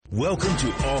Welcome to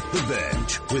Off the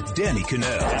Bench with Danny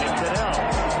Cannell.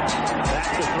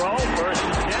 Back to throw, first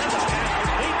and 10, the pass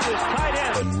complete to his tight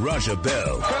end. And Raja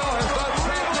Bell. Bell has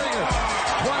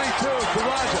done 22 to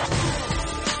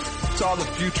Raja. Saw the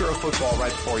future of football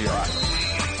right before your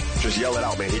eyes. Just yell it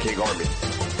out, man. He can't guard me.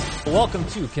 Welcome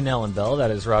to Cannell and Bell.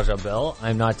 That is Raja Bell.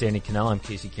 I'm not Danny Cannell. I'm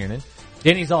Casey Kiernan.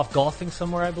 Danny's off golfing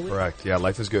somewhere, I believe. Correct. Yeah,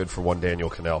 life is good for one Daniel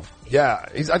Cannell. Yeah,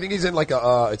 I think he's in like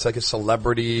it's like a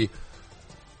celebrity,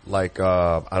 I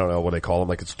don't know what they call him.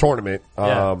 Like it's a tournament.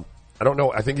 Yeah. I don't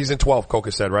know. I think he's in 12,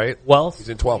 Coca said, right? Wealth. He's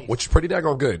in 12, which is pretty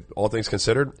daggone good, all things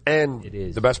considered. And It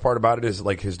is. the best part about it is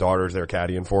like his daughter's there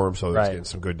caddying for him, so he's Right. getting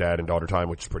some good dad and daughter time,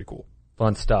 which is pretty cool.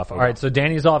 Fun stuff. All right, so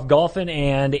Danny's off golfing,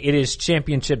 and it is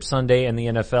Championship Sunday in the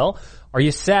NFL. Are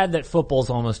you sad that football's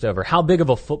almost over? How big of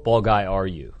a football guy are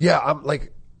you? Yeah,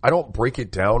 I don't break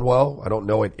it down well. I don't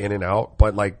know it in and out,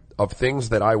 but like of things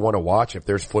that I want to watch, if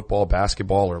there's football,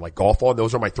 basketball, or like golf on,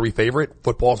 those are my three favorite.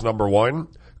 Football's number one.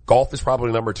 Golf is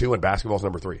probably number two, and basketball's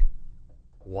number three.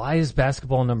 Why is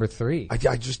basketball number 3? I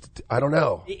don't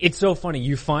know. It's so funny.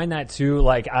 You find that too.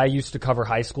 Like, I used to cover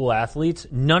high school athletes.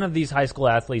 None of these high school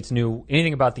athletes knew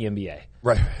anything about the NBA.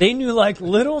 Right. They knew like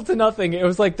little to nothing. It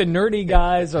was like the nerdy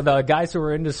guys or the guys who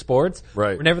were into sports.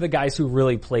 Right. Were never the guys who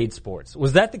really played sports.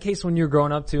 Was that the case when you were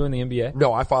growing up too in the NBA?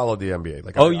 No, I followed the NBA.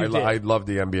 Like, You did. I love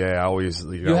the NBA. I always,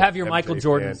 You have your MJ Michael fan.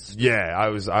 Jordans. Yeah, I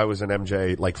was an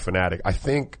MJ like fanatic. I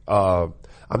think I'm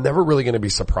never really going to be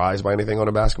surprised by anything on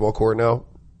a basketball court now.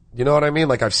 You know what I mean?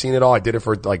 Like I've seen it all. I did it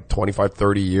for like 25,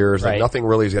 30 years. Right. Like nothing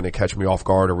really is going to catch me off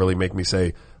guard or really make me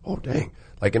say, "Oh, dang."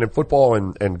 Like, and in football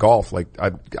and golf, like,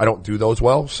 I don't do those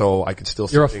well, so I could still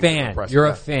see You're a things that are fan. impressive. You're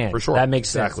Yeah, a fan. For sure. That makes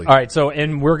Exactly. sense. All right. So,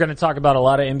 and we're going to talk about a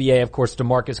lot of NBA. Of course,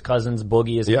 DeMarcus Cousins,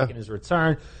 Boogie is making his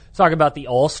return. Talk about the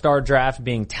All-Star draft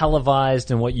being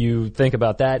televised and what you think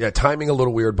about that. Yeah, timing a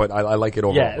little weird, but I like it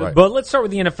overall. Yeah, Right. but let's start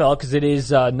with the NFL because it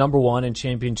is number one in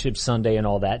Championship Sunday and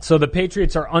all that. So the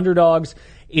Patriots are underdogs.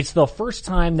 It's the first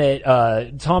time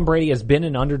that Tom Brady has been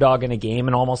an underdog in a game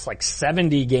in almost like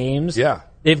 70 games. Yeah.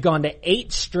 They've gone to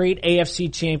 8 straight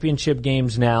AFC Championship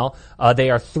games now. They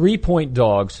are 3-point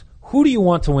dogs. Who do you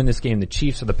want to win this game, the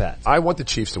Chiefs or the Pats? I want the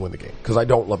Chiefs to win the game because I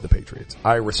don't love the Patriots.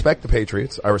 I respect the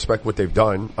Patriots. I respect what they've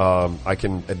done. I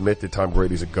can admit that Tom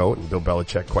Brady's a GOAT and Bill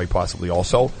Belichick quite possibly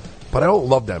also, but I don't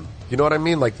love them. You know what I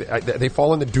mean? Like they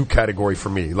fall in the Duke category for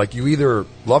me. Like you either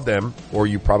love them or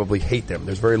you probably hate them.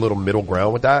 There's very little middle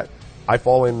ground with that. I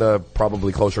fall in the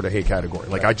probably closer to hate category.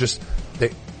 Like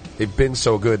they've been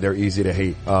so good, they're easy to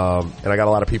hate. And I got a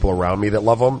lot of people around me that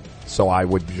love them, so I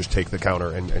would just take the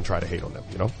counter and try to hate on them,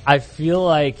 you know? I feel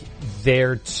like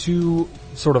they're too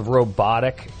sort of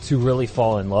robotic to really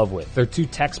fall in love with. They're too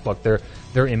textbook. They're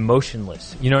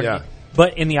emotionless. You know what I mean?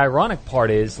 But and the ironic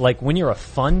part is, like, when you're a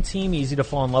fun team, easy to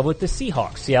fall in love with, the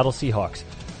Seahawks, Seattle Seahawks.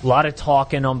 A lot of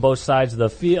talking on both sides of the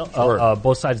field,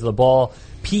 both sides of the ball.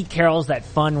 Pete Carroll's that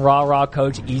fun rah-rah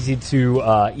coach, easy to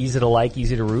like,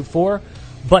 easy to root for.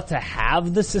 But to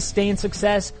have the sustained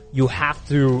success, you have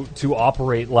to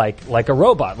operate like a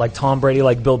robot, like Tom Brady,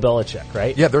 like Bill Belichick,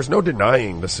 right? Yeah, there's no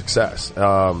denying the success.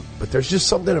 But there's just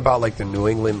something about like the New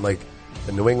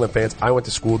England fans. I went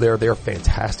to school there. They're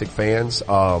fantastic fans.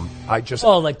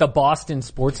 Like the Boston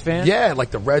sports fan? Yeah,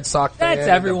 like the Red Sox fan. That's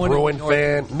everyone the Bruin in North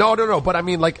fan. No. But I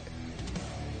mean, like,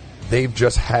 they've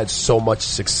just had so much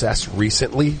success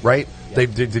recently, right? Yeah.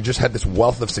 They just had this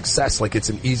wealth of success. Like, it's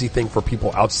an easy thing for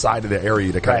people outside of the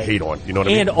area to kind of hate on. You know what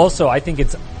I mean? And also, I think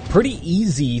it's pretty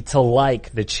easy to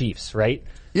like the Chiefs, right?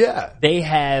 Yeah. They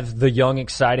have the young,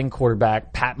 exciting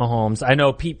quarterback, Pat Mahomes. I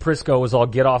know Pete Prisco was all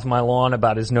get off my lawn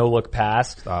about his no-look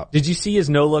pass. Stop. Did you see his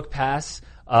no-look pass?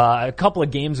 A couple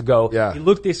of games ago, Yeah. He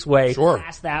looked this way, Sure.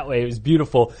 passed that way. It was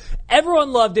beautiful.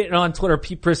 Everyone loved it. And on Twitter,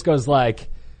 Pete Prisco's like,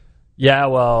 yeah,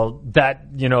 well,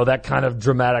 that kind of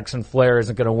dramatics and flair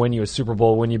isn't going to win you a Super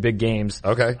Bowl, win you big games.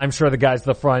 Okay. I'm sure the guys at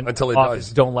the front Until it office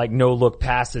does. don't like no-look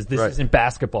passes. This Right. isn't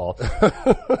basketball.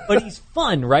 But he's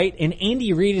fun, right? And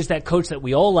Andy Reid is that coach that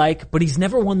we all like, but he's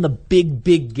never won the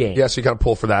big game. Yeah, so you got to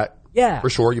pull for that. Yeah. For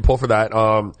sure, you pull for that.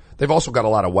 They've also got a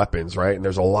lot of weapons, right? And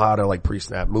there's a lot of like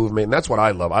pre-snap movement, and that's what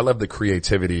I love. I love the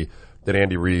creativity that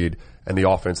Andy Reid and the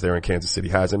offense there in Kansas City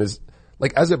has. And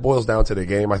like, as it boils down to the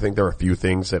game, I think there are a few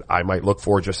things that I might look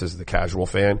for just as the casual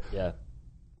fan. Yeah.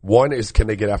 One is, can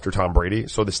they get after Tom Brady?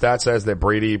 So the stat says that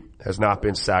Brady has not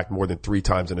been sacked more than 3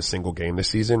 times in a single game this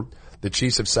season. The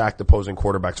Chiefs have sacked opposing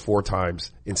quarterbacks 4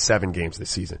 times in 7 games this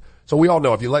season. So we all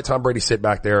know if you let Tom Brady sit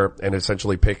back there and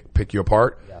essentially pick you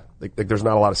apart, like there's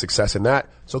not a lot of success in that.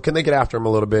 So can they get after him a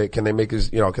little bit? Can they make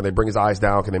can they bring his eyes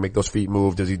down? Can they make those feet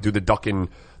move? Does he do the ducking,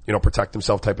 protect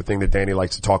himself type of thing that Danny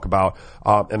likes to talk about?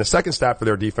 And the second stat for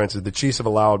their defense is the Chiefs have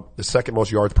allowed the second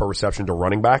most yards per reception to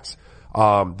running backs,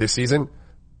 this season.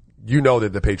 You know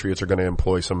that the Patriots are going to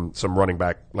employ some running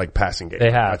back, like passing game.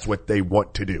 They have. That's what they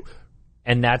want to do.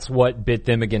 And that's what bit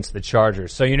them against the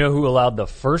Chargers. So you know who allowed the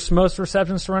first most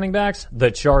receptions to running backs?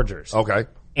 The Chargers. Okay.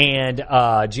 And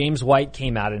James White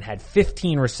came out and had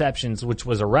 15 receptions, which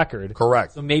was a record.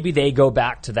 Correct. So maybe they go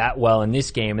back to that well in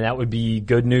this game, and that would be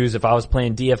good news. If I was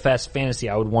playing DFS fantasy,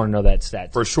 I would want to know that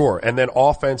stat. For sure. And then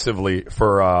offensively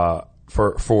for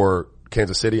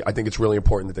Kansas City, I think it's really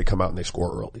important that they come out and they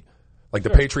score early. Like the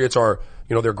Patriots are,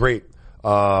 they're great.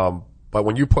 But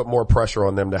when you put more pressure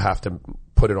on them to have to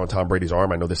put it on Tom Brady's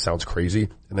arm, I know this sounds crazy,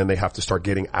 and then they have to start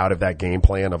getting out of that game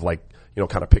plan of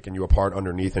kind of picking you apart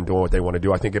underneath and doing what they want to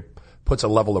do. I think it puts a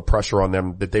level of pressure on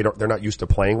them that they're not used to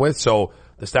playing with. So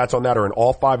the stats on that are in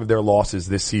all 5 of their losses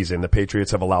this season, the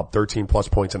Patriots have allowed 13 plus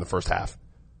points in the first half.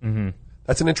 Mm-hmm.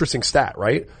 That's an interesting stat,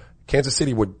 right? Kansas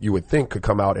City you would think could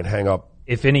come out and hang up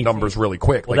if anything, numbers really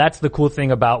quick. Well, that's the cool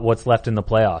thing about what's left in the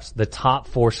playoffs. The top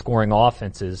 4 scoring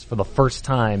offenses for the first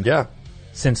time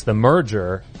since the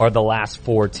merger are the last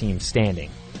 4 teams standing.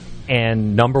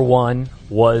 And number 1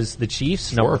 was the Chiefs.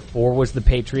 Sure. Number 4 was the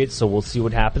Patriots. So we'll see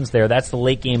what happens there. That's the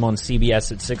late game on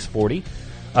CBS at 6:40.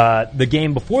 The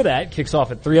game before that kicks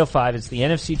off at 3:05. It's the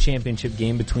NFC Championship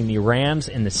game between the Rams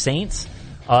and the Saints.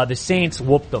 The Saints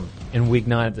whooped them in Week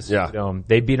 9 at the Superdome.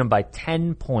 They beat them by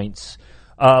 10 points.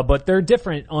 But they're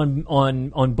different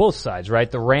on both sides, right?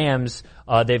 The Rams,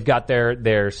 they've got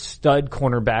their stud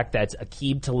cornerback, that's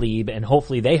Aqib Talib, and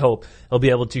hopefully they hope he'll be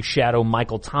able to shadow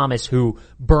Michael Thomas, who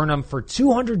burned them for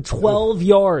 212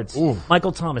 yards.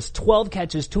 Michael Thomas, 12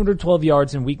 catches, 212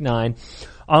 yards in Week 9.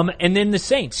 And then the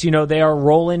Saints, they are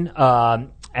rolling,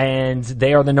 and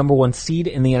they are the number 1 seed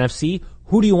in the NFC.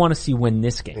 Who do you want to see win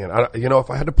this game? Man, if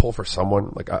I had to pull for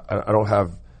someone, I don't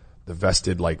have the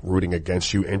vested, rooting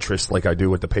against you interest like I do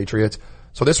with the Patriots.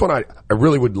 So this one, I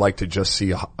really would like to just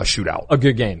see a shootout. A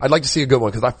good game. I'd like to see a good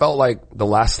one because I felt like the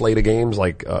last slate of games,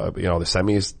 the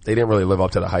semis, they didn't really live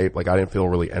up to the hype. I didn't feel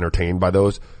really entertained by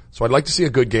those. So I'd like to see a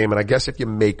good game. And I guess if you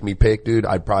make me pick, dude,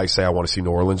 I'd probably say I want to see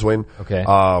New Orleans win. Okay.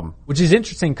 Which is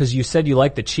interesting because you said you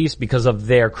like the Chiefs because of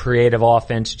their creative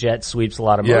offense, jet sweeps, a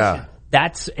lot of motion. Yeah.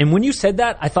 And when you said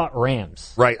that, I thought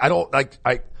Rams. Right. I don't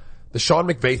the Sean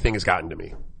McVay thing has gotten to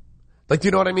me. Do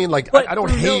you know what I mean? I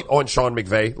don't hate on Sean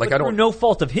McVay. I don't. No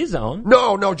fault of his own.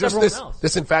 No, just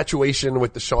this infatuation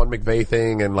with the Sean McVay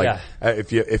thing, and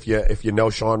if you know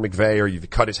Sean McVay or you've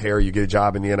cut his hair, you get a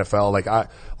job in the NFL.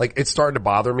 It's starting to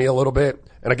bother me a little bit.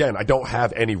 And again, I don't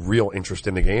have any real interest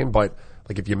in the game, but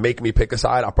if you make me pick a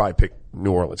side, I'll probably pick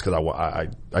New Orleans because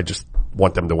I just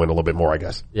want them to win a little bit more, I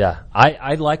guess. Yeah,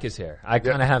 I like his hair. I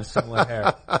kind of have similar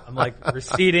hair. I'm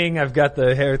receding. I've got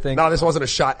the hair thing. No, this wasn't a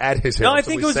shot at his hair. No, I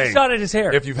think it was a shot at his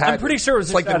hair. I'm pretty sure it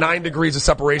was. It's the 9 degrees of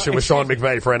separation with Sean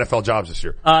McVay for NFL jobs this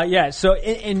year. So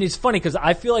and it's funny because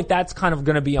I feel like that's kind of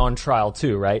going to be on trial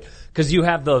too, right? Because you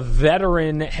have the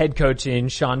veteran head coach in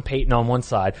Sean Payton on one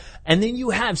side, and then you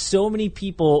have so many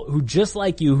people who just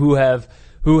like you who have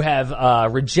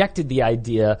rejected the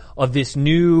idea of this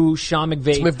new Sean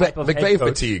McVay type of McVay head coach.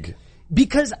 fatigue.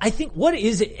 Because I think what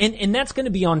is it, and that's going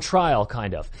to be on trial,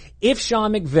 kind of. If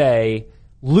Sean McVay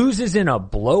loses in a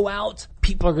blowout,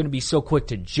 people are going to be so quick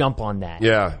to jump on that.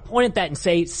 Yeah. Point at that and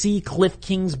say, see Cliff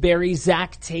Kingsbury,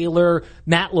 Zach Taylor,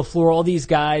 Matt LaFleur, all these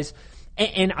guys.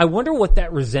 And I wonder what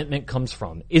that resentment comes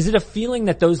from. Is it a feeling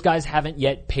that those guys haven't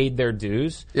yet paid their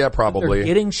dues? Yeah, probably. They're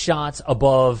getting shots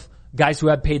above guys who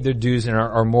have paid their dues and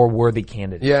are more worthy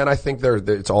candidates. Yeah, and I think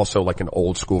it's also an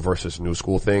old school versus new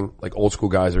school thing. Old school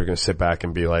guys are going to sit back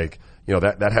and be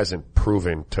that hasn't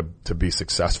proven to be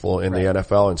successful in the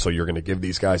NFL, and so you're going to give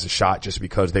these guys a shot just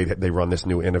because they run this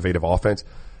new innovative offense.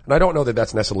 And I don't know that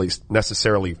that's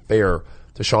necessarily fair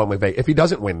to Sean McVay if he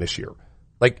doesn't win this year.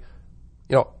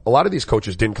 A lot of these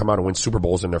coaches didn't come out and win Super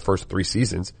Bowls in their first 3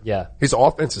 seasons. Yeah. His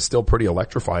offense is still pretty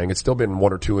electrifying. It's still been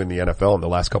 1 or 2 in the NFL in the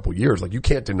last couple of years. You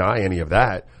can't deny any of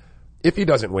that. If he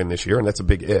doesn't win this year, and that's a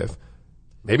big if,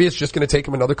 maybe it's just going to take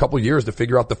him another couple of years to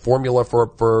figure out the formula for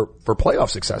playoff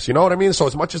success. You know what I mean? So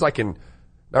as much as I can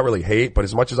not really hate, but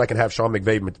as much as I can have Sean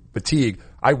McVay fatigue,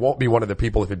 I won't be one of the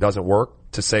people if it doesn't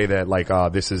work to say that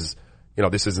this is,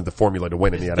 this isn't the formula to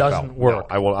win in the NFL. Doesn't work.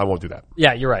 No, I won't do that.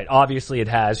 Yeah, you're right. Obviously it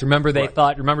has. Remember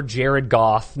remember Jared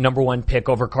Goff, number 1 pick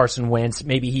over Carson Wentz,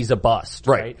 maybe he's a bust,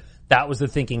 right? That was the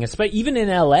thinking. Even in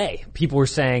LA, people were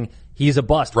saying he's a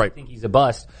bust. Right. I think he's a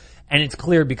bust. And it's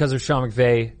clear because of Sean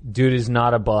McVay, dude is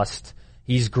not a bust.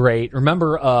 He's great.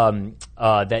 Remember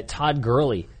that Todd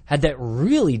Gurley had that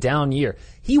really down year.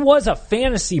 He was a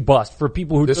fantasy bust for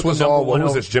people who This took was him all, number what was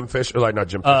one this, Jim Fisher? Like, not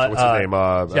Jim Fisher, what's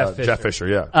his name? Jeff Fisher,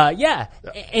 yeah. Yeah.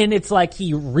 And it's like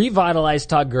he revitalized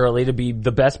Todd Gurley to be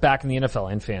the best back in the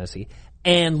NFL in fantasy.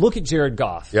 And look at Jared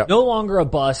Goff. Yep. No longer a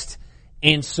bust.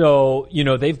 And so,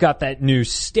 they've got that new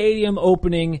stadium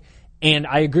opening. And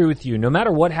I agree with you. No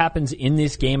matter what happens in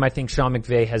this game, I think Sean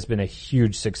McVay has been a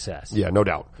huge success. Yeah, no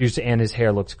doubt. And his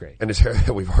hair looks great. And his hair,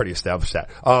 we've already established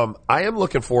that. I am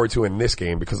looking forward to in this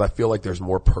game because I feel like there's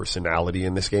more personality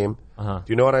in this game. Do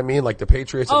you know what I mean? Like the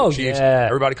Patriots and the Chiefs,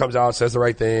 everybody comes out, says the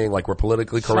right thing, like we're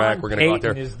politically correct, Sean we're gonna go out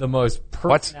there. Payton is the most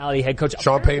personality head coach.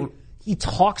 Sean Payton. He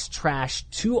talks trash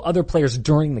to other players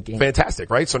during the game. Fantastic,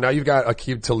 right? So now you've got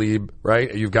Aqib Talib,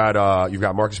 right? You've got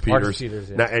Marcus Peters.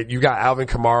 Yeah. Now, you've got Alvin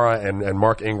Kamara and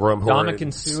Mark Ingram who Dominican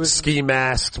are Sue ski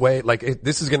masks.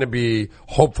 This is going to be,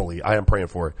 hopefully, I am praying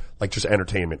for it, like just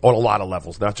entertainment on a lot of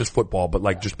levels, not just football, but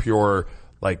like just pure,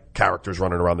 like characters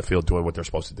running around the field doing what they're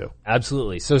supposed to do.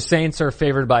 Absolutely. So Saints are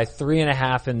favored by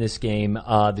 3.5 in this game.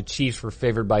 The Chiefs were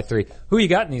favored by 3. Who you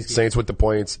got in these games? Saints with the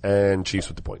points and Chiefs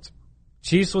with the points.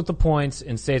 Chiefs with the points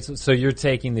and Saints. So you're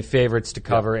taking the favorites to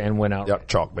cover and win out. Yep,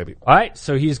 chalk, baby. All right.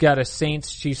 So he's got a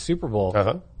Saints-Chiefs Super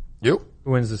Bowl. You? Who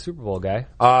wins the Super Bowl, guy?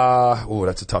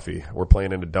 That's a toughie. We're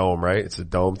playing in the dome, right? It's a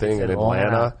dome thing in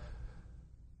Atlanta.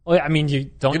 Well, I mean, you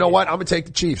don't. You know what? I'm gonna take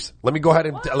the Chiefs. Let me go ahead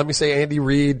and let me say Andy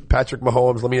Reid, Patrick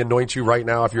Mahomes. Let me anoint you right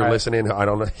now if you're listening. I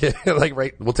don't know.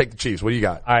 We'll take the Chiefs. What do you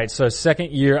got? All right. So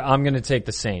second year, I'm gonna take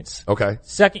the Saints. Okay.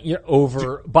 Second year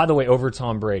over. By the way, over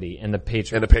Tom Brady and the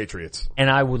Patriots. And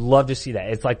I would love to see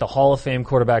that. It's like the Hall of Fame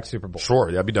quarterback Super Bowl.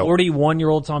 Sure, that'd be dope.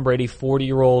 41-year-old Tom Brady,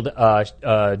 40-year-old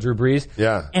Drew Brees.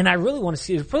 Yeah. And I really want to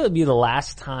see. It'll probably be the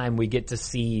last time we get to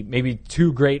see maybe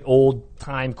two great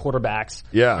old-time quarterbacks.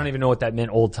 Yeah. I don't even know what that meant.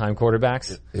 Old-time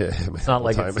quarterbacks. Yeah, it's not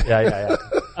like time. it's, yeah.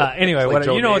 Anyway, like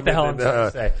you know what the hell I'm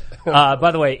trying to say.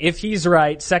 By the way, if he's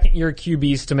right, second year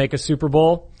QBs to make a Super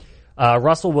Bowl,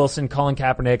 Russell Wilson, Colin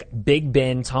Kaepernick, Big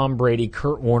Ben, Tom Brady,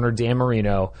 Kurt Warner, Dan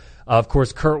Marino. Of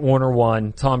course, Kurt Warner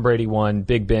won, Tom Brady won,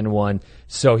 Big Ben won.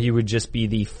 So he would just be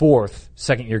the fourth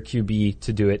second year QB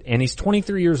to do it. And he's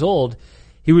 23 years old.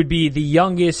 He would be the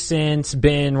youngest since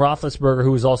Ben Roethlisberger,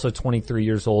 who was also 23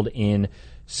 years old in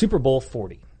Super Bowl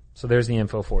 40. So there's the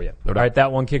info for you. All right,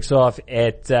 that one kicks off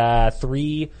at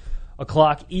 3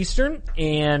 o'clock Eastern,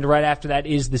 and right after that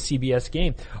is the CBS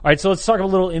game. All right, so let's talk a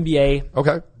little NBA.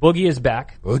 Okay. Boogie is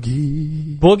back.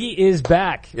 Boogie is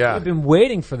back. Yeah. We've been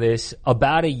waiting for this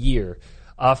about a year.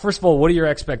 First of all, what are your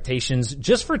expectations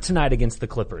just for tonight against the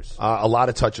Clippers? A lot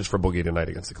of touches for Boogie tonight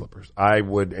against the Clippers. I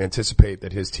would anticipate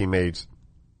that his teammates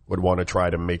would want to try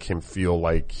to make him feel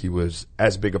like he was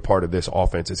as big a part of this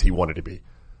offense as he wanted to be.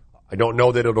 I don't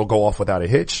know that it'll go off without a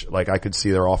hitch. Like I could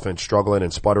see their offense struggling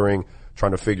and sputtering,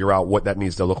 trying to figure out what that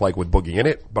needs to look like with Boogie in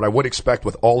it. But I would expect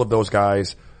with all of those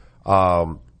guys,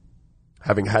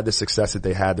 having had the success that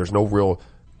they had, there's no real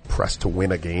press to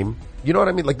win a game. You know what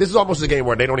I mean? Like this is almost a game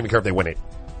where they don't even care if they win it.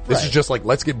 This is just like,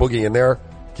 let's get Boogie in there,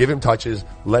 give him touches,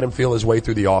 let him feel his way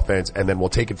through the offense, and then we'll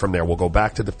take it from there. We'll go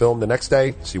back to the film the next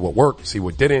day, see what worked, see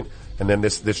what didn't. And then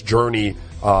this journey,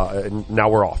 now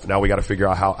we're off. Now we got to figure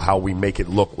out how we make it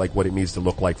look like what it needs to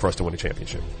look like for us to win a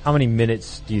championship. How many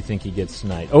minutes do you think he gets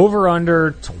tonight? Over,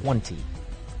 under 20?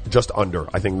 Just under.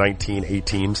 I think 19,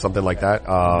 18, something like that.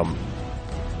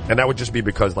 And that would just be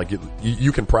because like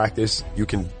you can practice, you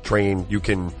can train, you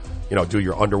can, do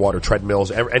your underwater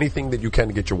treadmills, anything that you can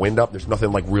to get your wind up. There's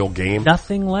nothing like real game.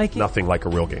 Nothing like it? Nothing like a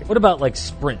real game. What about like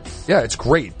sprints? Yeah, it's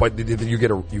great, but you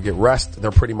get rest.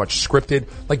 They're pretty much scripted.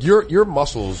 Like your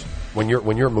muscles when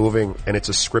you're moving and it's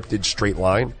a scripted straight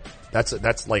line.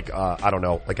 That's like I don't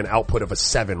know, like an output of a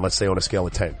 7, let's say on a scale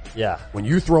of 10. Yeah. When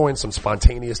you throw in some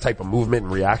spontaneous type of movement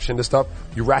and reaction to stuff,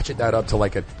 you ratchet that up to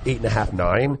like an 8.5,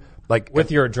 9. Like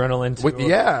with your adrenaline too.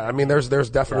 Yeah, I mean there's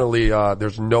definitely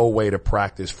there's no way to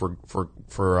practice for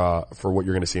what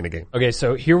you're going to see in a game. Okay,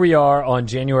 so here we are on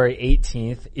January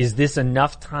 18th. Is this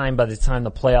enough time by the time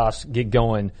the playoffs get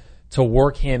going to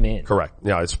work him in? Correct.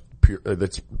 Yeah,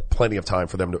 it's plenty of time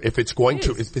for them to if it's going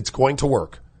to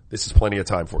work. This is plenty of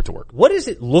time for it to work. What does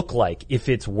it look like if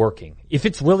it's working? If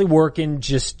it's really working,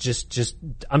 just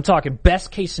I'm talking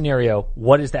best case scenario,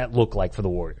 what does that look like for the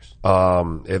Warriors?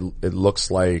 It looks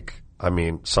like, I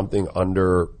mean, something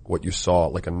under what you saw,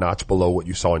 like a notch below what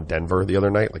you saw in Denver the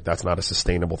other night. Like that's not a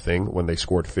sustainable thing when they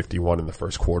scored 51 in the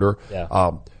first quarter.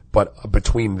 Yeah. But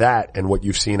between that and what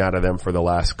you've seen out of them for the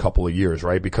last couple of years,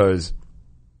 right? Because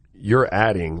you're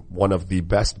adding one of the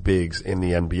best bigs in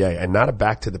the NBA, and not a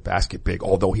back to the basket big,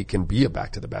 although he can be a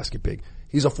back to the basket big.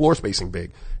 He's a floor spacing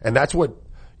big. And that's what,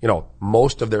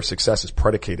 most of their success is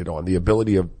predicated on, the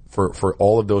ability for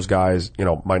all of those guys,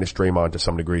 minus Draymond to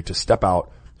some degree, to step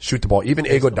out, shoot the ball. Even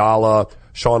Iguodala,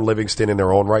 Sean Livingston in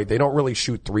their own right, they don't really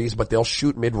shoot threes, but they'll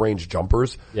shoot mid-range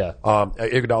jumpers. Yeah.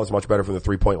 Iguodala's much better from the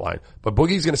three-point line. But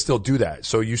Boogie's gonna still do that.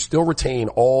 So you still retain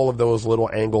all of those little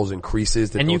angles and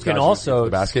creases that and those you can guys also use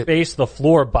the basket. space the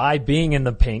floor by being in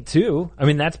the paint too. I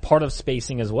mean, that's part of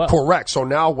spacing as well. Correct. So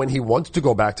now when he wants to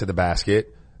go back to the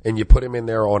basket, and you put him in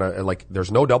there on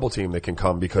there's no double team that can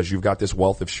come because you've got this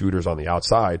wealth of shooters on the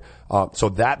outside. So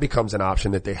that becomes an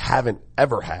option that they haven't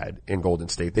ever had in Golden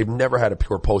State. They've never had a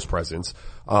pure post presence.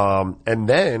 And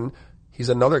then he's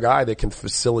another guy that can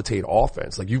facilitate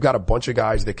offense. Like, you've got a bunch of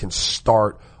guys that can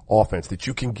start offense that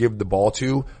you can give the ball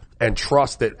to and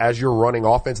trust that as you're running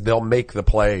offense, they'll make the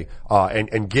play,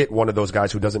 and get one of those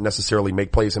guys who doesn't necessarily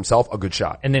make plays himself a good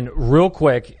shot. And then real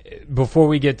quick, before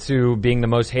we get to being the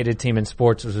most hated team in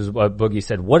sports, which is what Boogie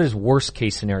said, what does worst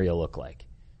case scenario look like?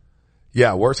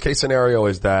 Yeah, worst case scenario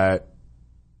is that,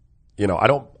 I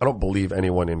don't believe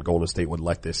anyone in Golden State would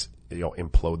let this,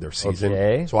 implode their season.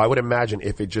 Okay. So I would imagine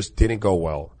if it just didn't go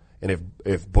well, and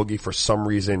if Boogie for some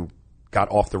reason got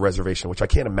off the reservation, which I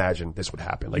can't imagine this would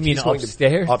happen. Like, you mean he's going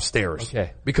upstairs? Upstairs.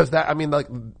 Okay. Because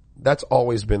that's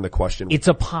always been the question. It's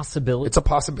a possibility. It's a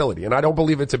possibility. And I don't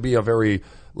believe it to be a very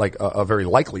likely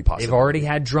possibility. They've already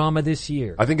had drama this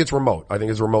year. I think it's remote. I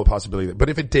think it's a remote possibility. But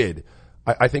if it did,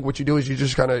 I think what you do is you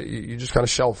just kind of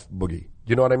shelf Boogie.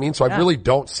 You know what I mean? So I really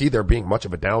don't see there being much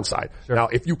of a downside. Sure. Now,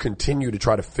 if you continue to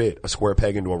try to fit a square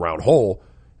peg into a round hole,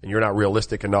 and you're not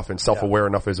realistic enough and self-aware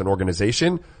enough as an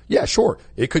organization, yeah, sure,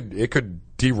 it could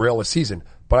derail a season.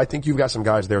 But I think you've got some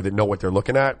guys there that know what they're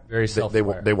looking at. Very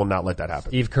self-aware. They will not let that happen.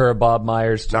 Steve Kerr, Bob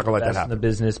Myers, not gonna let that happen happen in the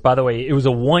business. By the way, it was a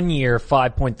 1-year,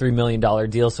 $5.3 million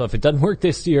deal. So if it doesn't work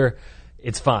this year,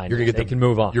 it's fine. They can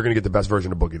move on. You're going to get the best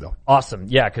version of Boogie, though. Awesome.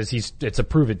 Yeah, because it's a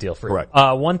prove-it deal for Correct.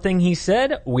 you. One thing he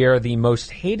said, we are the most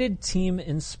hated team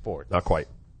in sports. Not quite.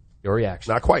 Your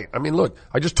reaction? Not quite. I mean, look,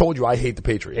 I just told you I hate the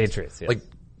Patriots. Patriots, yes. Like,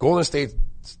 Golden State's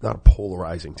not a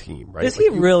polarizing team, right? Does he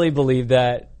really believe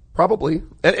that? Probably.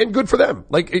 And good for them.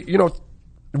 Like,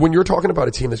 when you're talking about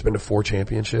a team that's been to 4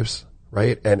 championships,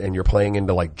 right? And you're playing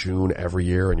into like June every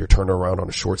year and you're turning around on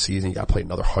a short season, you got to play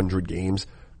another 100 games.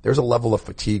 There's a level of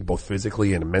fatigue, both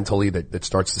physically and mentally, that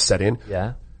starts to set in.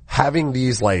 Yeah. Having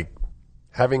these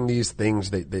things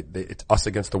that it's us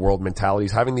against the world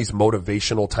mentalities, having these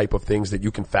motivational type of things that you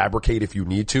can fabricate if you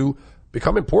need to,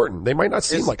 become important. They might not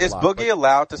seem like a lot. Is Boogie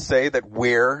allowed to say that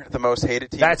we're the most hated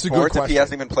team in sports if he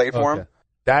hasn't even played for him?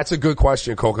 That's a good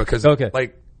question, Coca, because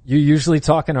you usually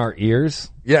talk in our ears.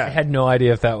 Yeah. I had no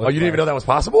idea if that was. Oh, you didn't even know that was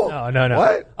possible? No.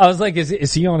 What? I was like,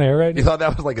 is he on air right now? You thought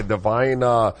that was like a divine,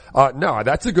 no,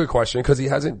 that's a good question because he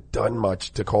hasn't done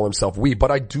much to call himself we, but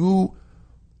I do,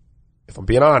 if I'm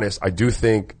being honest, I do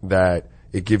think that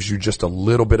it gives you just a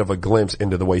little bit of a glimpse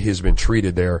into the way he's been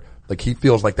treated there. Like, he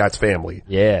feels like that's family.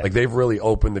 Yeah. Like, they've really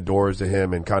opened the doors to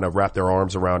him and kind of wrapped their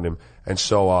arms around him. And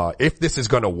so, if this is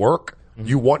gonna work,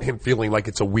 you want him feeling like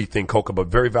it's a we thing, Coca, but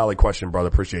very valid question, brother.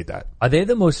 Appreciate that. Are they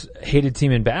the most hated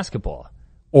team in basketball?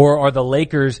 Or are the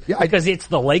Lakers, because it's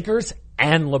the Lakers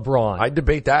and LeBron? I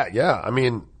debate that, yeah. I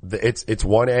mean, it's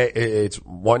 1A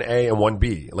and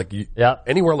 1B. Like,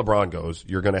 anywhere LeBron goes,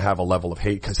 you're gonna have a level of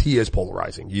hate because he is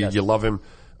polarizing. You love him,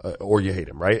 or you hate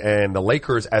him, right? And the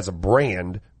Lakers as a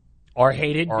brand are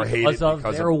hated because of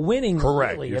their winning.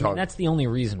 Correct. Really. I mean, that's the only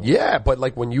reason why. Yeah, but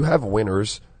like when you have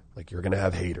winners, like you're gonna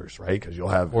have haters, right? Because you'll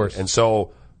have, and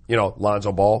so,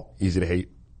 Lonzo Ball, easy to hate.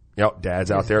 Dad's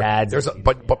out there.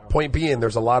 But point being, there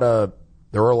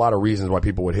are a lot of reasons why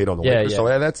people would hate on the Lakers. So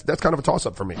that's kind of a toss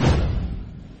up for me.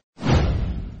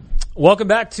 Welcome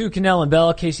back to Cannell and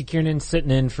Bell. Casey Kiernan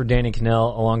sitting in for Danny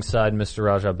Cannell alongside Mr.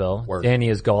 Raja Bell. Danny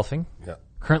is golfing. Yeah.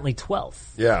 Currently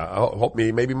 12th. Yeah, I hope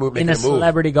maybe move in a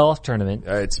celebrity golf tournament.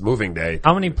 It's moving day.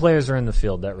 How many players are in the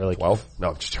field? That really 12?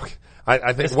 No, just joking.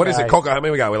 I think, what is it, Coca? How many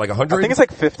we got? We like 100? I think it's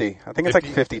like 50. I think it's like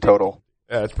 50 total.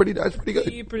 Yeah, it's pretty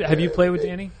good. Have you played with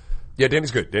Danny? Yeah,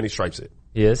 Danny's good. Danny stripes it.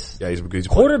 He is? Yeah, he's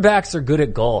quarterbacks are good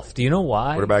at golf. Do you know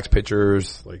why? Quarterbacks,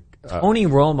 pitchers, Tony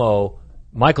Romo,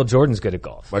 Michael Jordan's good at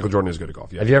golf. Michael Jordan is good at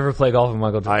golf, yeah. Have you ever played golf with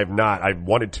Michael Jordan? I have not. I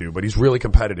wanted to, but he's really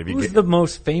competitive. Who's the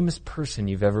most famous person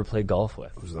you've ever played golf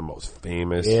with? Who's the most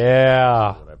famous?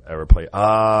 Yeah. That I've ever played?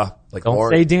 Don't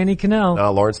say Danny Cannell.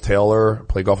 No, Lawrence Taylor.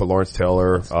 Played golf with Lawrence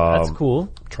Taylor. That's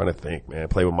cool. I'm trying to think, man.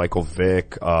 Played with Michael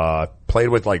Vick. played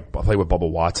with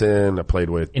Bubba Watson. I played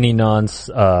with any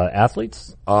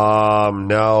athletes.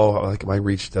 No, like my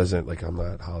reach doesn't. Like I'm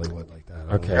not Hollywood like that.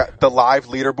 Okay. Yeah, the live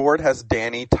leaderboard has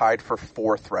Danny tied for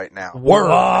 4th right now.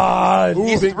 What?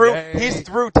 He's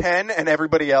through 10, and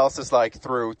everybody else is like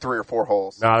through 3 or 4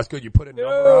 holes. Nah, that's good. You put a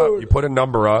number up. You put a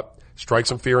number up. Strike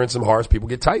some fear in some hearts. People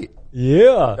get tight.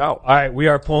 Yeah. No. All right, we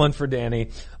are pulling for Danny.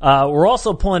 We're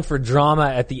also pulling for drama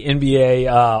at the NBA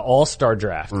All-Star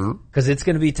Draft because it's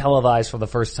going to be televised for the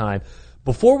first time.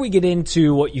 Before we get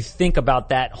into what you think about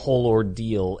that whole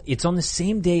ordeal, it's on the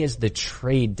same day as the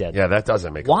trade deadline. Yeah, that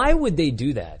doesn't make sense. Why would they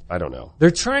do that? I don't know. They're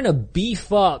trying to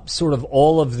beef up sort of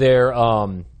all of their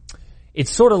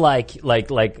it's sort of like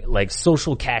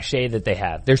social cachet that they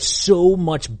have. There's so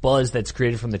much buzz that's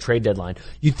created from the trade deadline.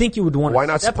 You'd think you would want to Why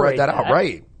not spread that out?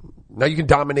 Right. Now you can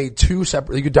dominate 2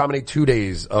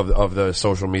 days of the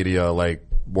social media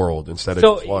world instead of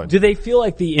just one. Do they feel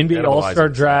like the NBA All-Star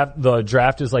Draft, the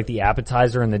draft is like the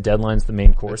appetizer and the deadline's the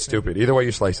main course? That's stupid. Either way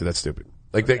you slice it, that's stupid.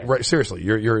 Right, seriously,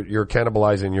 you're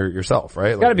cannibalizing yourself, right?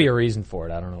 There's got to be a reason for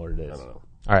it. I don't know what it is. I don't know.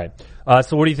 All right.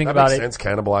 So what do you think about it? That makes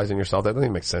sense, cannibalizing yourself. That doesn't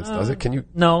even make sense, does it? Can you?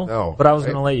 No. But I was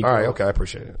going to let you go. All right, okay, I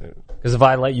appreciate it. Because if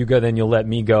I let you go, then you'll let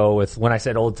me go with when I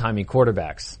said old-timey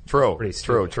quarterbacks. True.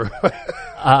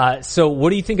 So what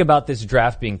do you think about this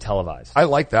draft being televised? I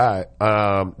like that.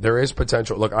 There is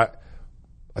potential. Look, I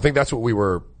think that's what we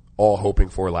were all hoping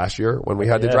for last year when we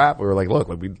had the draft. We were like, look,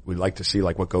 we'd like to see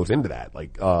what goes into that,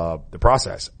 the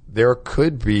process. There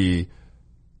could be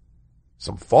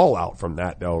some fallout from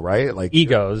that though, right?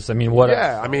 Egos. I mean, what?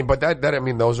 Yeah, but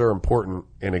those are important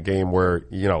in a game where,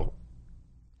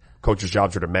 coaches'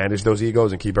 jobs are to manage those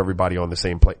egos and keep everybody on the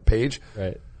same page.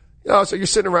 Right. So you're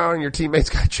sitting around and your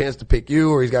teammate's got a chance to pick you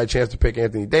or he's got a chance to pick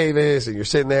Anthony Davis and you're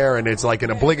sitting there and it's like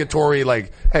an obligatory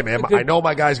hey man, I know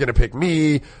my guy's gonna pick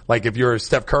me. If you're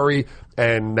Steph Curry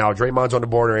and now Draymond's on the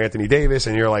board or Anthony Davis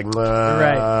and you're like,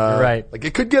 nah. You're right.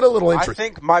 It could get a little interesting. I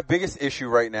think my biggest issue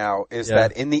right now is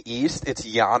that in the East, it's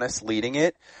Giannis leading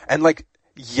it. And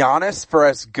Giannis, for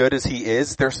as good as he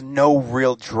is, there's no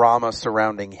real drama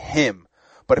surrounding him.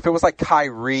 But if it was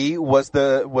Kyrie was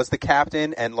the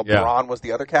captain and LeBron was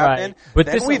the other captain,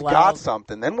 then we've got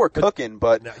something. Then we're cooking.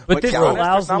 But this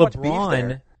allows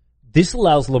LeBron. This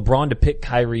allows LeBron to pick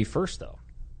Kyrie first, though.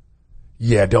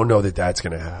 Yeah, don't know that that's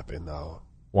going to happen though.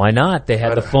 Why not? They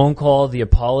had the phone call, the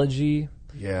apology.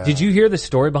 Yeah. Did you hear the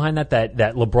story behind that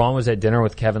LeBron was at dinner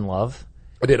with Kevin Love?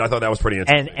 I did. I thought that was pretty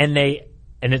interesting.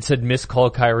 And it said miscall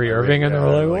Kyrie Irving, and they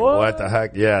were like, what the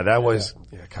heck? Yeah, that was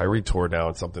Kyrie tore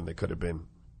down something that could have been.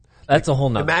 That's a whole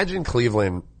nother. Imagine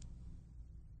Cleveland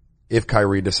if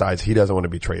Kyrie decides he doesn't want to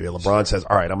be traded. LeBron says,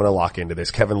 all right, I'm going to lock into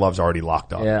this. Kevin Love's already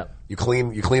locked up. Yeah. You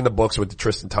clean the books with the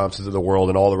Tristan Thompsons of the world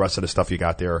and all the rest of the stuff you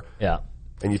got there. Yeah.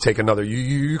 And you take another,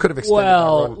 you could have extended that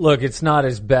run. Look, it's not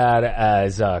as bad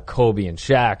as Kobe and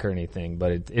Shaq or anything,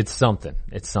 but it's something.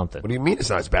 It's something. What do you mean it's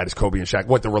not as bad as Kobe and Shaq?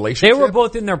 What, the relationship? They were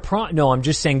both in their prime. No, I'm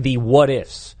just saying the what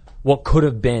ifs. What could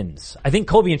have been. I think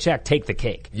Kobe and Shaq take the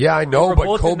cake. Yeah, I know,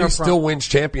 but Kobe still wins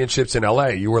championships in LA.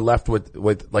 You were left with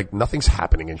nothing's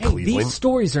happening in Cleveland. These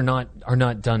stories are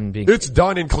not done being. It's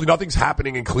done in Cleveland. Nothing's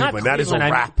happening in Cleveland. That is a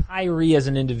wrap. I mean Kyrie as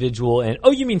an individual, and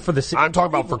you mean for the? I'm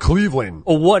talking about for Cleveland.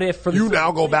 Or what if for the? You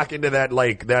now go back into that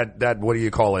that what do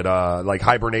you call it?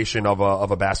 Hibernation of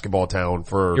a basketball town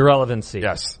for irrelevancy.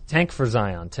 Yes, tank for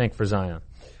Zion.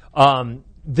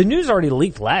 The news already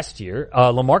leaked last year.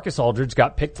 LaMarcus Aldridge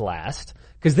got picked last.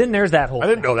 Cause then there's that whole I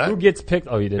didn't know that. Who gets picked?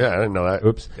 Oh, you didn't? Yeah, I didn't know that.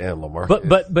 Oops. Damn, LaMarcus.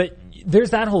 But there's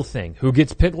that whole thing. Who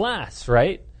gets picked last,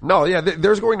 right? No, yeah,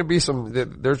 there's going to be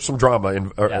there's some drama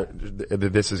that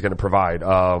this is going to provide.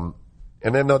 And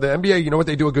then the NBA, you know what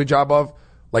they do a good job of?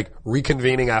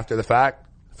 Reconvening after the fact.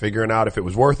 Figuring out if it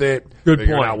was worth it.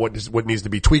 Figuring out what needs to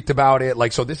be tweaked about it.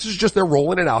 So this is just, they're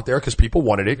rolling it out there because people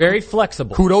wanted it. Very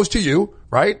flexible. Kudos to you,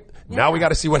 right? Yeah. Now we got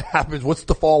to see what happens. What's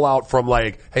the fallout from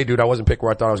hey dude, I wasn't picked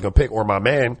where I thought I was going to pick, or my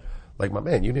man,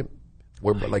 you didn't,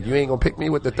 you ain't going to pick me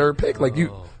with the third pick.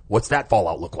 What's that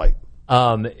fallout look like?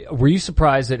 Were you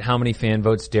surprised at how many fan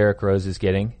votes Derrick Rose is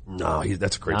getting? No,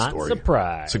 that's a great story. Not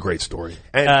surprised. It's a great story.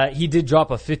 And, he did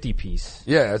drop a 50 piece.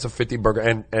 Yeah, it's a 50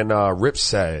 burger. And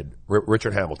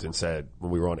Richard Hamilton said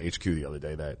when we were on HQ the other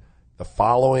day that the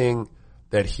following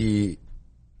that he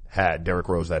had, Derrick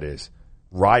Rose that is,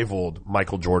 rivaled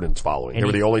Michael Jordan's following. They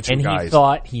were the only two guys. And he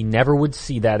thought he never would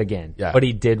see that again. Yeah. But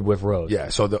he did with Rose. Yeah,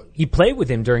 he played with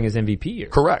him during his MVP year.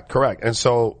 Correct. And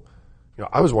so,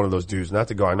 I was one of those dudes, not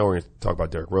to go, I know we're going to talk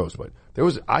about Derrick Rose, but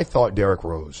I thought Derrick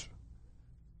Rose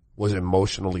was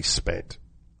emotionally spent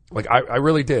Like, I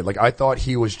really did. Like, I thought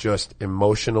he was just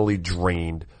emotionally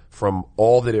drained from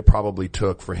all that it probably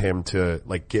took for him to,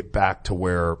 like, get back to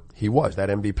where he was, that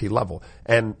MVP level.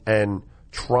 And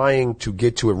trying to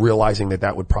get to it, realizing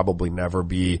that would probably never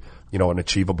be, you know, an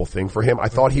achievable thing for him. I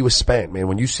thought he was spent, man.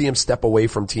 When you see him step away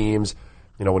from teams,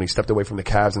 you know, when he stepped away from the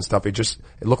Cavs and stuff, it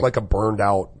looked like a burned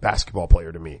out basketball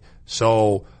player to me.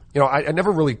 So, you know, I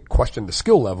never really questioned the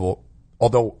skill level,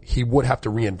 although he would have to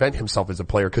reinvent himself as a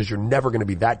player because you're never going to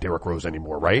be that Derrick Rose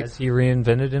anymore, right? Has he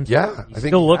reinvented himself? Yeah. He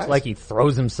still looks like he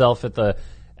throws himself at the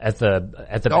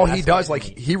No, he does. Like,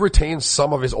 he retains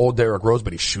some of his old Derrick Rose,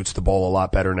 but he shoots the ball a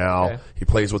lot better now. Okay. He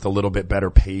plays with a little bit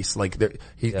better pace. Like,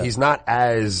 he's not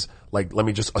as, like, let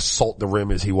me just assault the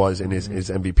rim as he was in his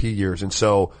MVP years. And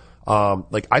so,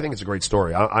 like, I think it's a great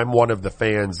story. I'm one of the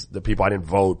fans, the people I didn't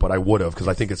vote, but I would have because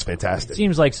I think it's fantastic. It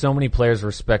seems like so many players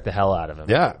respect the hell out of him.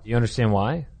 Yeah. Do you understand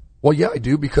why? Well, yeah, I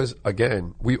do because,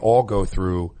 again, we all go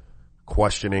through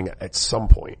questioning at some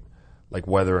point, like,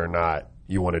 whether or not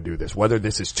you want to do this, whether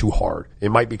this is too hard.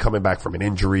 It might be coming back from an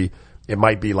injury. It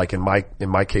might be like in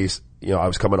my case, you know, I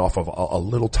was coming off of a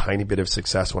little tiny bit of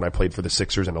success when I played for the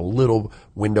Sixers and a little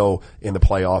window in the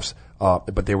playoffs.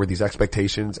 But there were these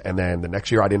expectations, and then the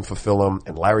next year I didn't fulfill them.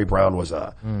 And Larry Brown was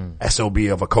a SOB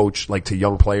of a coach, like, to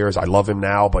young players. I love him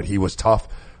now, but he was tough.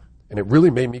 And it really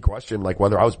made me question, like,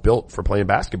 whether I was built for playing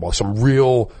basketball. Some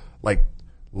real, like,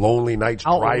 lonely nights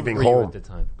driving home. At the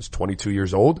time? I was 22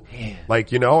 years old. Man.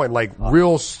 Like, you know, and like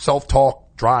real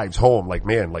self-talk drives home. Like,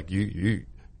 man, like you,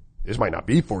 this might not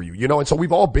be for you, you know? And so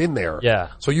we've all been there. Yeah.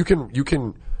 So you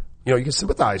can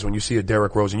sympathize when you see a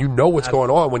Derrick Rose and you know what's going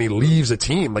on when he leaves a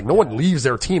team. Like, no one leaves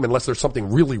their team unless there's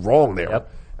something really wrong there.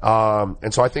 Yep.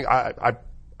 And so I think I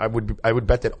would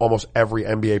bet that almost every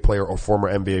NBA player or former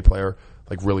NBA player,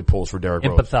 like, really pulls for Derrick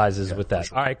Rose. Empathizes with that.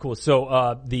 Sure. All right, cool.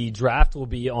 So, the draft will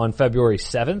be on February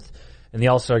 7th, and the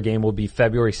All-Star game will be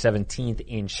February 17th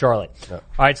in Charlotte. Yeah. All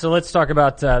right, so let's talk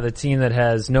about the team that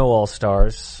has no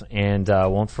All-Stars and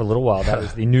won't for a little while. That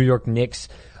is the New York Knicks.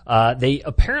 They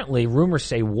apparently, rumors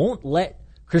say, won't let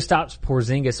Kristaps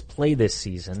Porzingis play this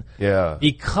season. Yeah.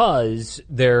 Because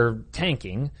they're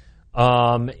tanking.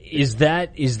 Is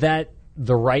that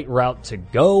the right route to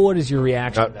go? What is your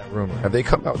reaction to that rumor? Have they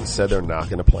come out and said they're not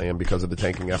going to play him because of the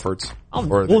tanking efforts?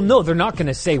 No, they're not going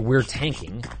to say we're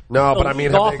tanking. No, but I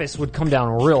mean, the office would come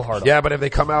down real hard. Yeah, but have they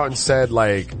come out and said,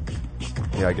 like,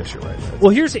 yeah, I guess you're right. Man.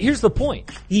 Well, here's the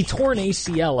point. He tore an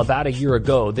ACL about a year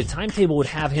ago. The timetable would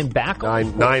have him back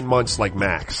on 9 months, like,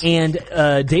 max. And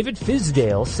David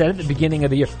Fizdale said at the beginning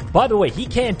of the year, by the way, he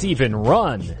can't even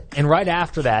run. And right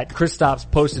after that,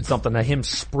 Kristaps posted something of him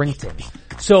sprinting.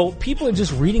 So people are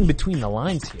just reading between the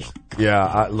lines here.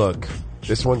 Yeah, look,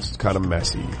 this one's kind of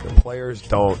messy. The players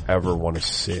don't ever want to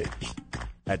sit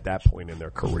at that point in their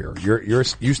career.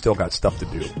 You still got stuff to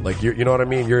do. Like, you know what I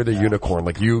mean? You're the unicorn.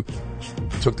 Like, you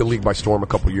took the league by storm a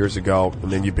couple years ago,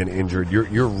 and then you've been injured.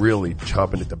 You're really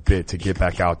chomping at the bit to get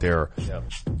back out there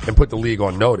and put the league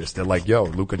on notice. They're like, yo,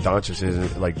 Luka Doncic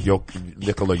isn't like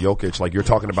Nikola Jokic. Like, you're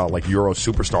talking about, like, Euro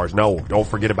superstars. No, don't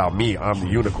forget about me. I'm the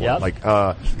unicorn. Yep. Like,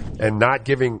 and not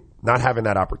having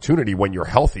that opportunity when you're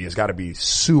healthy has got to be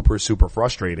super, super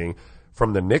frustrating.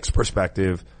 From the Knicks'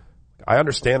 perspective, I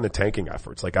understand the tanking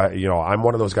efforts. Like, I'm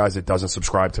one of those guys that doesn't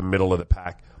subscribe to middle of the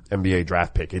pack NBA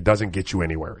draft pick. It doesn't get you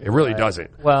anywhere. It really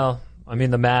doesn't. Well, I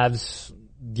mean, the Mavs,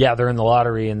 yeah, they're in the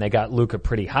lottery and they got Luka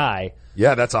pretty high.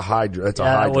 Yeah, that's a high.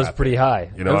 That was pretty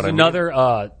high. You know what I mean?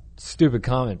 Another stupid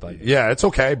comment by you. Yeah, it's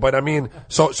okay, but I mean,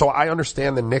 so I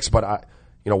understand the Knicks, but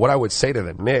what I would say to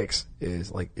the Knicks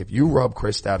is, like, if you rub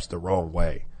Kristaps the wrong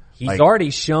way, he's already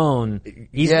shown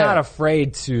he's not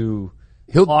afraid to.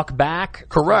 He'll talk back.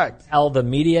 Correct. Tell the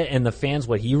media and the fans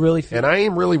what he really feels. And I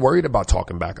ain't really worried about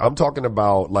talking back. I'm talking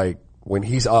about, like, when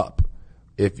he's up.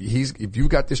 If you've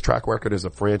got this track record as a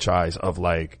franchise of,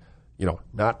 like,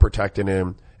 not protecting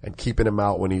him and keeping him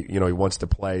out when he wants to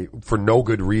play for no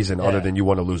good reason other than you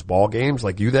want to lose ball games,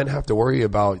 like, you then have to worry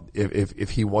about if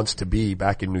he wants to be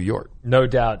back in New York. No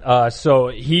doubt. So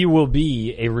he will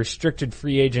be a restricted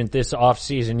free agent this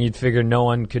offseason. You'd figure no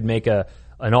one could make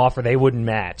an offer they wouldn't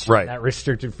match. Right. That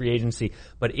restricted free agency.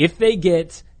 But if they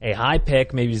get a high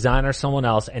pick, maybe Zion or someone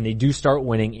else, and they do start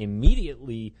winning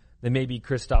immediately, then maybe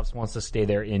Kristaps wants to stay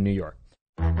there in New York.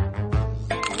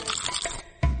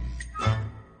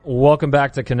 Welcome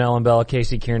back to Cannell and Bell.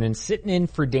 Casey Kiernan sitting in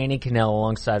for Danny Cannell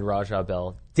alongside Raja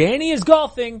Bell. Danny is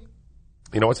golfing.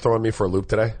 You know what's throwing me for a loop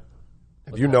today?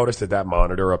 Have you noticed that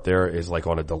monitor up there is, like,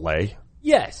 on a delay?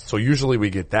 Yes. So usually we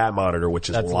get that monitor, which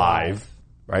is live.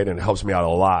 Right, and it helps me out a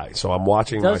lot. So I'm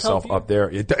watching myself up there.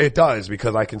 It does,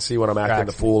 because I can see when I'm acting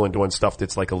the fool and doing stuff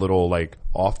that's, like, a little, like,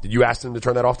 off. Did you ask them to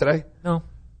turn that off today? No.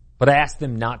 But I asked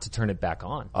them not to turn it back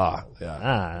on.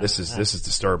 This is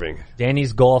disturbing.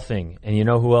 Danny's golfing, and you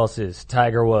know who else is?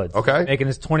 Tiger Woods. Okay. Making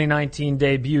his 2019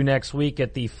 debut next week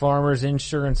at the Farmers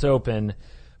Insurance Open.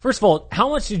 First of all, how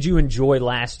much did you enjoy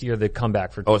last year, the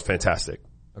comeback for Tiger? Oh, it's fantastic.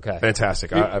 Okay.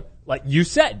 Fantastic. Like you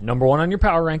said, number one on your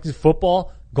power rankings,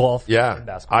 football, golf, and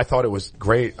basketball. I thought it was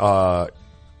great,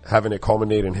 having it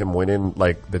culminate in him winning,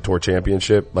 like, the tour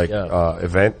championship,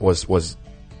 event was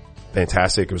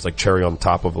fantastic. It was like cherry on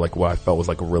top of like what I felt was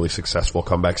like a really successful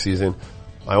comeback season.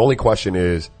 My only question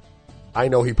is, I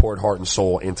know he poured heart and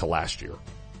soul into last year.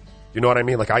 You know what I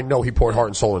mean? Like, I know he poured heart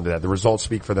and soul into that. The results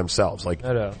speak for themselves. Like,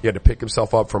 he had to pick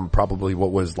himself up from probably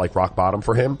what was like rock bottom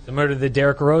for him. Similar to the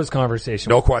Derrick Rose conversation.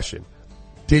 No question.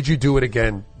 Did you do it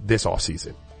again this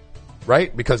offseason?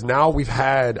 Right? Because now we've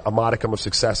had a modicum of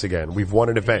success again. We've won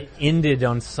an event. It ended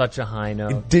on such a high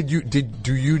note. Do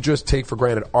you just take for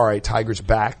granted, all right, Tiger's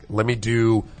back, let me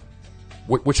do,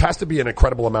 which has to be an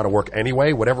incredible amount of work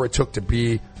anyway, whatever it took to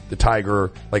be the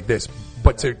Tiger like this.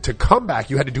 But to come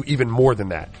back, you had to do even more than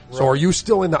that. Right. So are you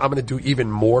still in the I'm going to do even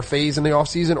more phase in the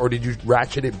offseason, or did you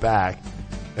ratchet it back,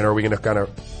 and are we going to kind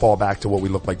of fall back to what we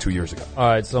looked like 2 years ago? All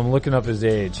right, so I'm looking up his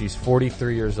age. He's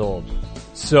 43 years old.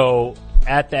 So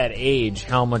at that age,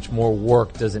 how much more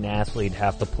work does an athlete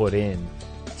have to put in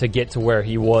to get to where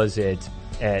he was at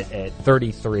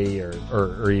 33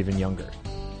 or even younger?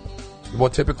 Well,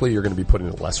 typically you're going to be putting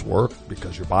in less work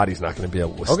because your body's not going to be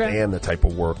able to withstand the type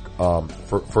of work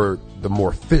for the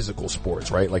more physical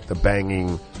sports, right? Like the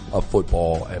banging of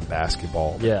football and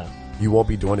basketball. Yeah. You won't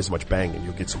be doing as much banging.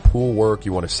 You'll get some pool work.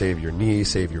 You want to save your knee,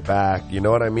 save your back. You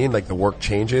know what I mean? Like the work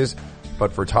changes.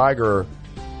 But for Tiger,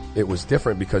 it was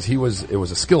different because it was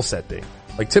a skill set thing.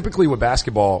 Like typically with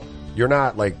basketball, you're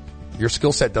not like, your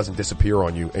skill set doesn't disappear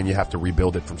on you and you have to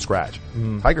rebuild it from scratch.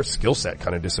 Tiger's skill set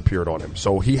kind of disappeared on him.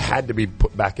 So he had to be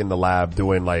put back in the lab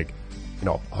doing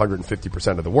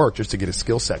 150% of the work just to get his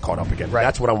skill set caught up again. Right.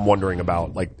 That's what I'm wondering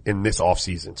about, like, in this off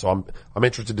season. So I'm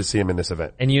interested to see him in this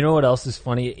event. And you know what else is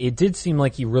funny? It did seem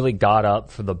like he really got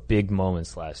up for the big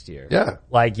moments last year. Yeah.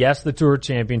 Like, yes, the Tour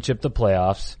Championship, the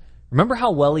playoffs. Remember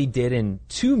how well he did in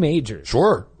two majors?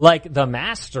 Sure. Like the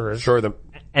Masters. Sure.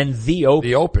 And the Open.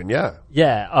 The Open, yeah.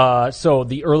 Yeah. So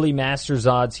the early Masters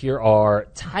odds here are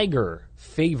Tiger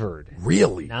favored.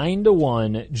 Really?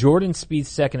 9-1. Jordan Spieth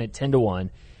second at 10-1.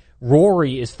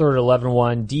 Rory is third at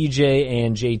 11-1. DJ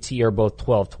and JT are both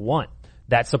 12-1.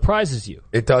 That surprises you.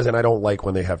 It does, and I don't like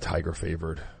when they have Tiger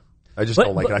favored. I just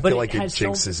don't like it. I feel like it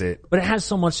jinxes it. But it has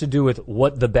so much to do with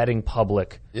what the betting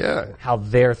public, how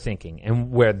they're thinking,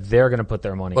 and where they're going to put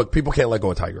their money. Look, people can't let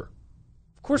go of Tiger.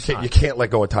 Of course not. You can't let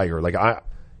go of Tiger. Like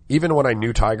even when I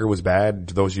knew Tiger was bad,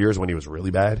 those years when he was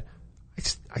really bad,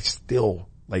 I still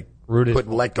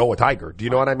couldn't let go of Tiger. Do you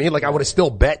know what I mean? Like I would have still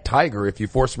bet Tiger if you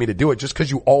forced me to do it, just because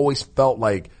you always felt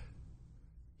like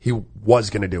he was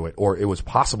going to do it, or it was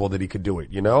possible that he could do it.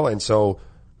 You know, and so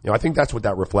I think that's what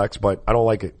that reflects. But I don't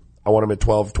like it. I want him at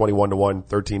 12, 21-1,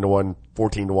 13-1,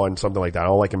 14-1, something like that. I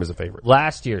don't like him as a favorite.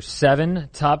 Last year, 7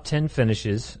 top 10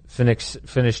 finishes,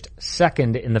 finished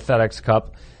second in the FedEx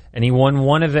Cup, and he won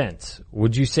one event.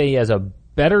 Would you say he has a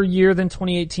better year than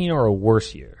 2018 or a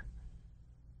worse year?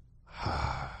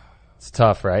 It's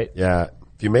tough, right? Yeah.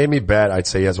 If you made me bet, I'd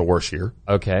say he has a worse year.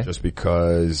 Okay. Just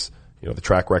because, the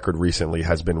track record recently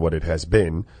has been what it has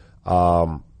been.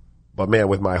 But man,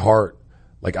 with my heart,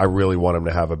 I really want him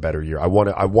to have a better year. I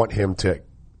want him to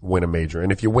win a major.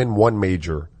 And if you win one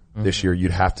major this year,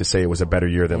 you'd have to say it was a better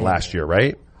year than last year,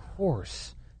 right? Of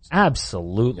course.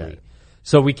 Absolutely. Yeah.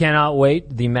 So we cannot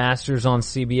wait. The Masters on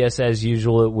CBS as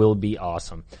usual. It will be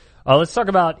awesome. Let's talk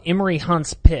about Emery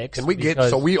Hunt's picks. Can we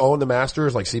so we own the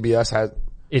Masters like CBS has?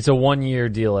 It's a 1-year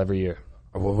deal every year.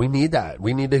 Well, we need that.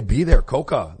 We need to be there.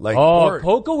 Coca.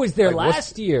 Coca was there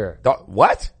last year.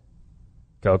 What?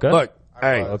 Coca? Look.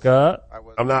 Hey, Coca.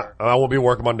 I won't be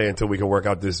working Monday until we can work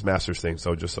out this Masters thing.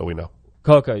 So just so we know,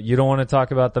 Coca, you don't want to talk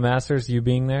about the Masters? You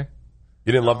being there?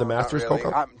 You didn't love the Masters, really.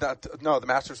 Coca? No, the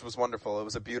Masters was wonderful. It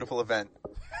was a beautiful event.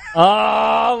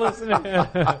 Oh, listen.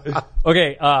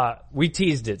 Okay, we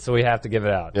teased it, so we have to give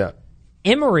it out. Yeah.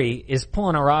 Emery is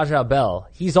pulling a Raja Bell.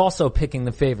 He's also picking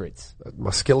the favorites. My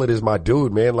Skillet is my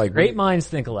dude, man. Great minds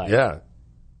think alike. Yeah.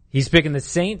 He's picking the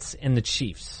Saints and the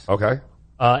Chiefs. Okay.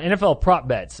 NFL prop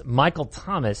bets. Michael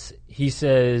Thomas, he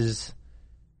says,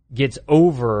 gets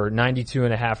over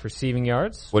 92.5 receiving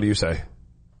yards. What do you say?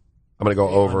 I'm going to go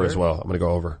over as well. I'm going to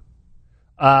go over.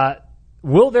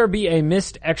 Will there be a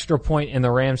missed extra point in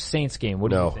the Rams-Saints game?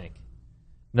 What do you think?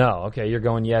 No. Okay, you're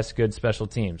going yes, good special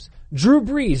teams. Drew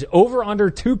Brees, over under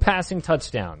 2 passing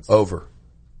touchdowns. Over.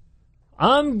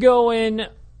 I'm going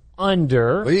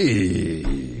under.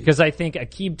 because I think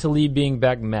Aqib Talib being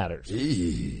back matters.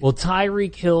 Will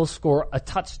Tyreek Hill score a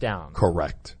touchdown?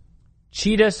 Correct.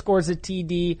 Cheetah scores a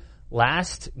TD.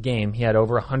 Last game, he had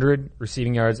over 100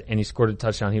 receiving yards, and he scored a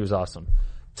touchdown. He was awesome.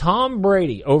 Tom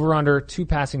Brady, over under 2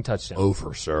 passing touchdowns.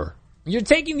 Over, sir. You're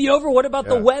taking the over. What about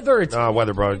the weather? It's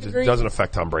weather, bro. It doesn't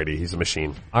affect Tom Brady. He's a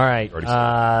machine. All right.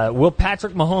 Will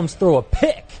Patrick Mahomes throw a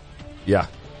pick? Yeah.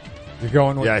 You're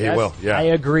going with he will. Yeah. I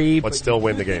agree. But still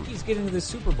win the game. He's getting to the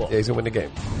Super Bowl. Yeah, he's going to win the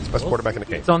game. He's the best quarterback in the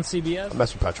game. It's on CBS. I'm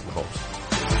messing with Patrick Mahomes.